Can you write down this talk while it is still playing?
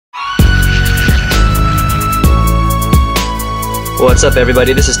What's up,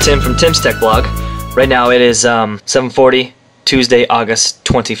 everybody? This is Tim from Tim's Tech Blog. Right now it is 7:40, Tuesday, August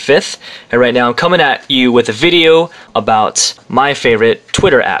 25th, and right now I'm coming at you with a video about my favorite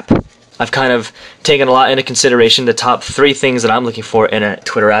Twitter app. I've kind of taken a lot into consideration. The top 3 things that I'm looking for in a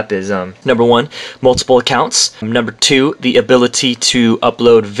Twitter app is number 1, multiple accounts, number 2, the ability to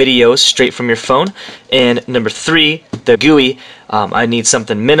upload videos straight from your phone, and number 3, the GUI. I need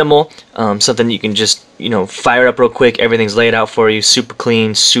something minimal, something you can just fire up real quick. Everything's laid out for you, super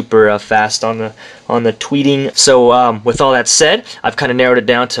clean, super fast on the tweeting. So with all that said, I've kind of narrowed it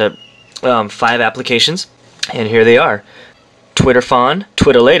down to 5 applications, and here they are: Twitterfon,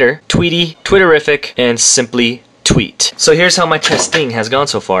 Twittelator, Tweetie, Twitterific, and Simply Tweet. So here's how my testing has gone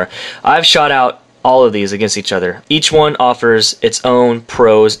so far. I've shot out all of these against each other. Each one offers its own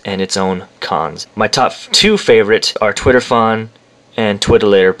pros and its own cons. My top 2 favorites are Twitterfon and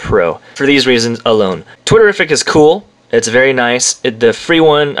Twittelator Pro. For these reasons alone. Twitterific is cool. It's very nice. The free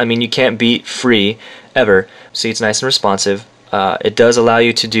one, I mean, you can't beat free ever. See, it's nice and responsive. It does allow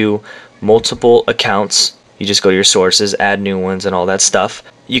you to do multiple accounts. You just go to your sources, add new ones, and all that stuff.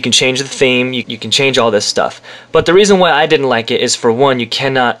 You can change the theme, you can change all this stuff. But the reason why I didn't like it is, for one, you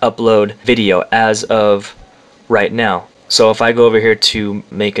cannot upload video as of right now. So if I go over here to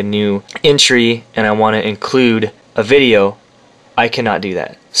make a new entry and I want to include a video, I cannot do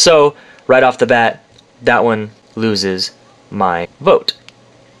that. So right off the bat, that one loses my vote.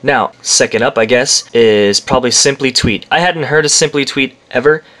 Now, second up, I guess, is probably Simply Tweet. I hadn't heard of Simply Tweet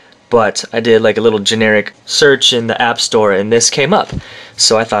ever, but I did like a little generic search in the App Store and this came up.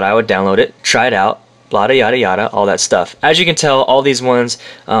 So I thought I would download it, try it out, blah yada yada, all that stuff. As you can tell, all these ones,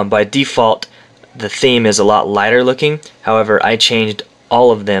 by default, the theme is a lot lighter looking. However, I changed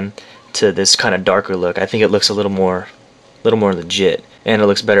all of them to this kind of darker look. I think it looks a little more legit, and it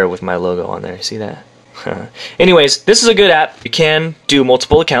looks better with my logo on there. See that? Anyways, this is a good app. You can do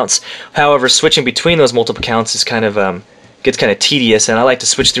multiple accounts. However, switching between those multiple accounts is kind of gets kind of tedious, and I like to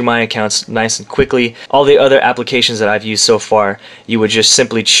switch through my accounts nice and quickly. All the other applications that I've used so far, you would just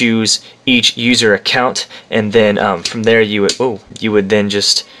simply choose each user account, and then from there you would then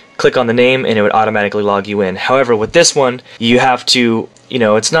just click on the name and it would automatically log you in. However, with this one, you have to,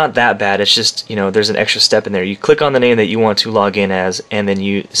 it's not that bad. It's just, there's an extra step in there. You click on the name that you want to log in as, and then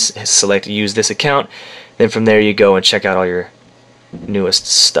you select use this account. Then from there you go and check out all your newest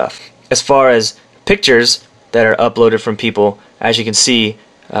stuff. As far as pictures that are uploaded from people, as you can see,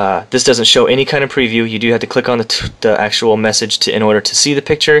 this doesn't show any kind of preview. You do have to click on the actual message in order to see the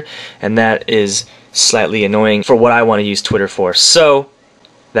picture, and that is slightly annoying for what I want to use Twitter for. So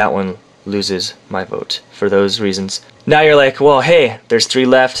that one loses my vote for those reasons. Now you're like, well, hey, there's 3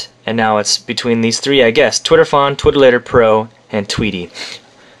 left, and now it's between these 3, I guess: Twitterfon, Twittelator Pro, and Tweetie.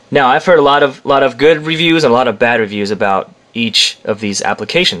 Now, I've heard a lot of good reviews and a lot of bad reviews about each of these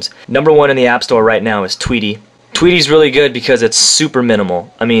applications. Number 1 in the App Store right now is Tweetie. Tweetie's really good because it's super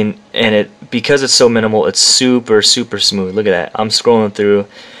minimal. I mean, because it's so minimal, it's super smooth. Look at that. I'm scrolling through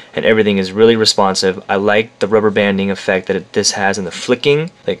and everything is really responsive. I like the rubber banding effect that this has in the flicking.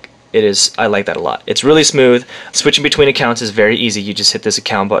 I like that a lot. It's really smooth. Switching between accounts is very easy. You just hit this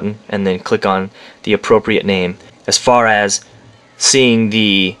account button and then click on the appropriate name. As far as seeing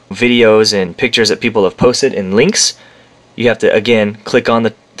the videos and pictures that people have posted and links, you have to, again, click on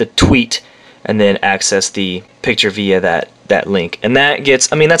the tweet and then access the picture via that link. And that gets,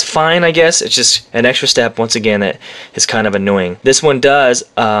 that's fine, I guess. It's just an extra step, once again, that is kind of annoying. This one does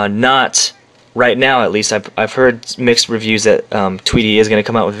not, right now at least, I've heard mixed reviews that Tweetie is going to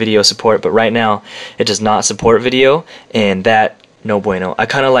come out with video support, but right now it does not support video, and that, no bueno. I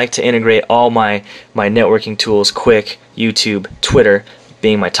kind of like to integrate all my networking tools, Quick, YouTube, Twitter,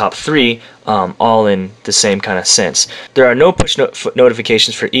 being my top 3, all in the same kind of sense. There are no push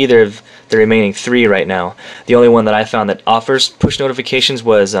notifications for either of the remaining 3 right now. The only one that I found that offers push notifications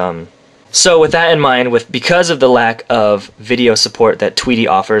was so with that in mind, because of the lack of video support that Tweetie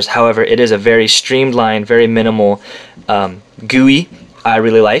offers, however, it is a very streamlined, very minimal GUI I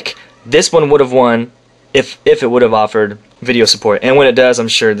really like. This one would have won if it would have offered video support, and when it does, I'm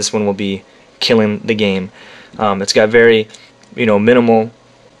sure this one will be killing the game. It's got very minimal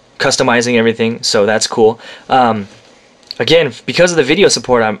customizing everything, so that's cool. Again, because of the video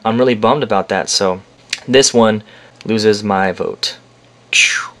support, I'm really bummed about that, so this one loses my vote.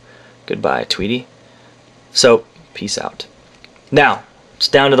 Goodbye, Tweetie. So, peace out. Now, it's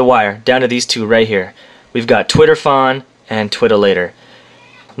down to the wire, down to these 2 right here. We've got Twitterfon and Twittelator.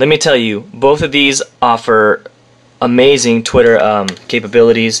 Let me tell you, both of these offer amazing Twitter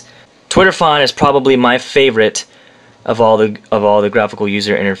capabilities. Twitterfon is probably my favorite of all the graphical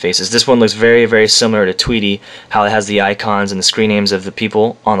user interfaces. This one looks very, very similar to Tweetie, how it has the icons and the screen names of the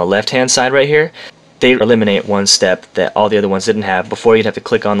people on the left hand side right here. They eliminate one step that all the other ones didn't have. Before, you'd have to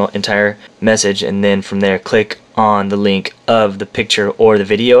click on the entire message and then from there click on the link of the picture or the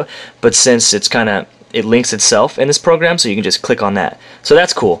video. But since it links itself in this program, so you can just click on that. So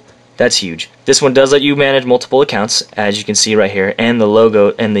that's cool. That's huge. This one does let you manage multiple accounts, as you can see right here, and the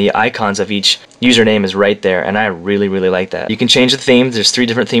logo and the icons of each username is right there, and I really, really like that. You can change the themes. There's 3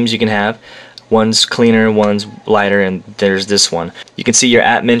 different themes you can have. One's cleaner, one's lighter, and there's this one. You can see your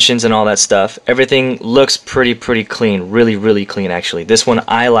app mentions and all that stuff. Everything looks pretty clean. Really, really clean, actually. This one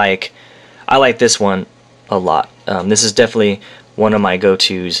I like this one a lot. This is definitely one of my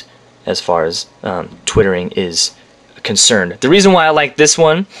go-tos as far as Twittering is concerned. The reason why I like this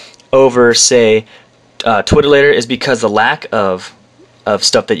one over, say, Twittelator is because the lack of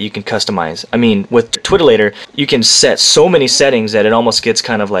stuff that you can customize. I mean, with Twittelator, you can set so many settings that it almost gets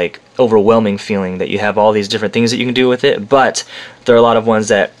kind of like overwhelming feeling that you have all these different things that you can do with it, but there are a lot of ones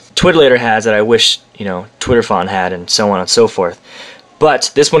that Twittelator has that I wish, you know, Twitterfon had, and so on and so forth.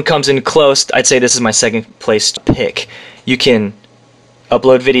 But this one comes in close. I'd say this is my second place pick. You can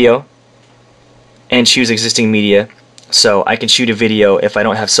upload video and choose existing media. So I can shoot a video. If I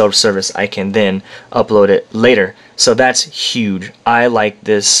don't have self-service, I can then upload it later. So that's huge. I like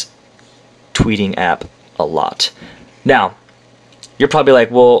this tweeting app a lot. Now, you're probably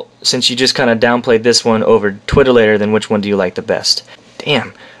like, well, since you just kind of downplayed this one over Twittelator, then which one do you like the best?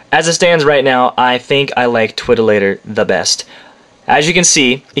 Damn. As it stands right now, I think I like Twittelator the best. As you can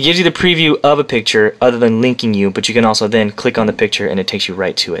see, it gives you the preview of a picture other than linking you, but you can also then click on the picture and it takes you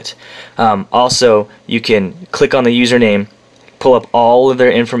right to it. Also, you can click on the username, pull up all of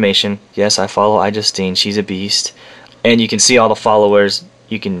their information. Yes, I follow iJustine, she's a beast. And you can see all the followers.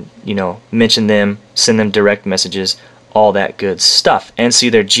 You can, you know, mention them, send them direct messages, all that good stuff, and see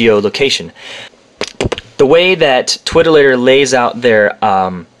their geolocation. The way that Twittelator lays out their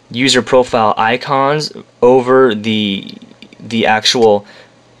user profile icons over the actual,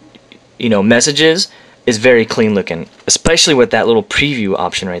 you know, messages is very clean looking, especially with that little preview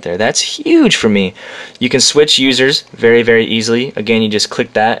option right there. That's huge for me. You can switch users very easily. Again, you just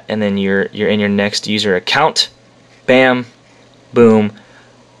click that and then you're in your next user account. Bam, boom,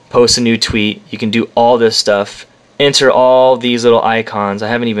 post a new tweet. You can do all this stuff, enter all these little icons. I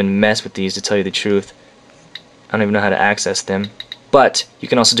haven't even messed with these, to tell you the truth. I don't even know how to access them. But you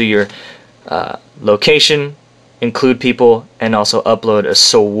can also do your location, include people, and also upload a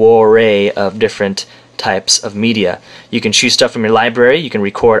soiree of different types of media. You can choose stuff from your library. You can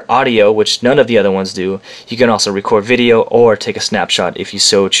record audio, which none of the other ones do. You can also record video or take a snapshot if you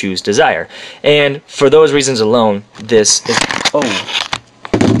so choose desire. And for those reasons alone, this is... Oh.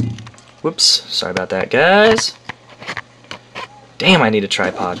 Whoops. Sorry about that, guys. Damn, I need a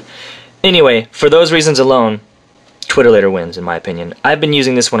tripod. Anyway, for those reasons alone, Twittelator wins, in my opinion. I've been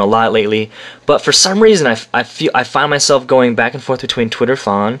using this one a lot lately, but for some reason I find myself going back and forth between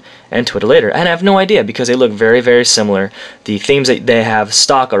Twitterfon and Twittelator, and I have no idea because they look very similar. The themes that they have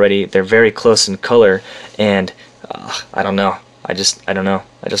stock already, they're very close in color, and I don't know. I don't know.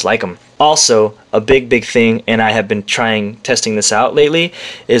 I just like them. Also, a big thing, and I have been testing this out lately,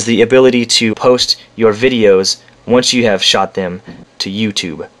 is the ability to post your videos once you have shot them to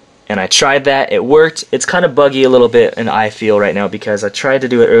YouTube. And I tried that, it worked. It's kind of buggy a little bit, and I feel right now, because I tried to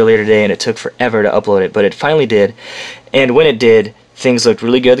do it earlier today and it took forever to upload it, but it finally did. And when it did, things looked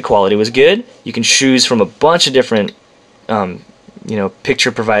really good, the quality was good. You can choose from a bunch of different you know,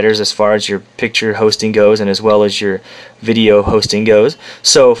 picture providers as far as your picture hosting goes, and as well as your video hosting goes.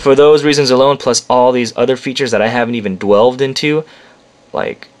 So for those reasons alone, plus all these other features that I haven't even delved into,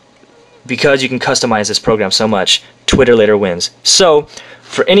 like, because you can customize this program so much, Twittelator wins. So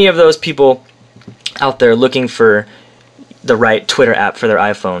for any of those people out there looking for the right Twitter app for their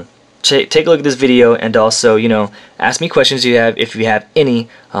iPhone, take a look at this video, and also, you know, ask me questions you have. If you have any,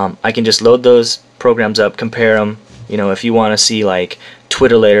 I can just load those programs up, compare them. You know, if you want to see like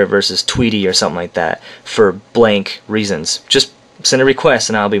Twittelator versus Tweetie or something like that for blank reasons, just send a request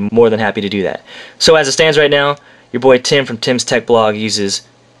and I'll be more than happy to do that. So as it stands right now, your boy Tim from Tim's Tech Blog uses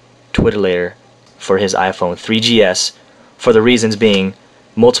Twittelator for his iPhone 3GS for the reasons being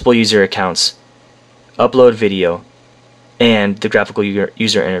multiple user accounts, upload video, and the graphical user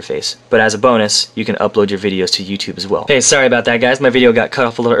interface. But as a bonus, you can upload your videos to YouTube as well. Hey, sorry about that, guys. My video got cut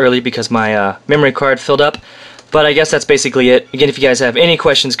off a little early because my memory card filled up. But I guess that's basically it. Again, if you guys have any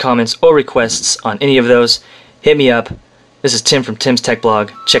questions, comments, or requests on any of those, hit me up. This is Tim from Tim's Tech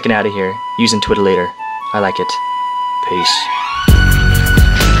Blog, checking out of here, using Twittelator. I like it. Peace.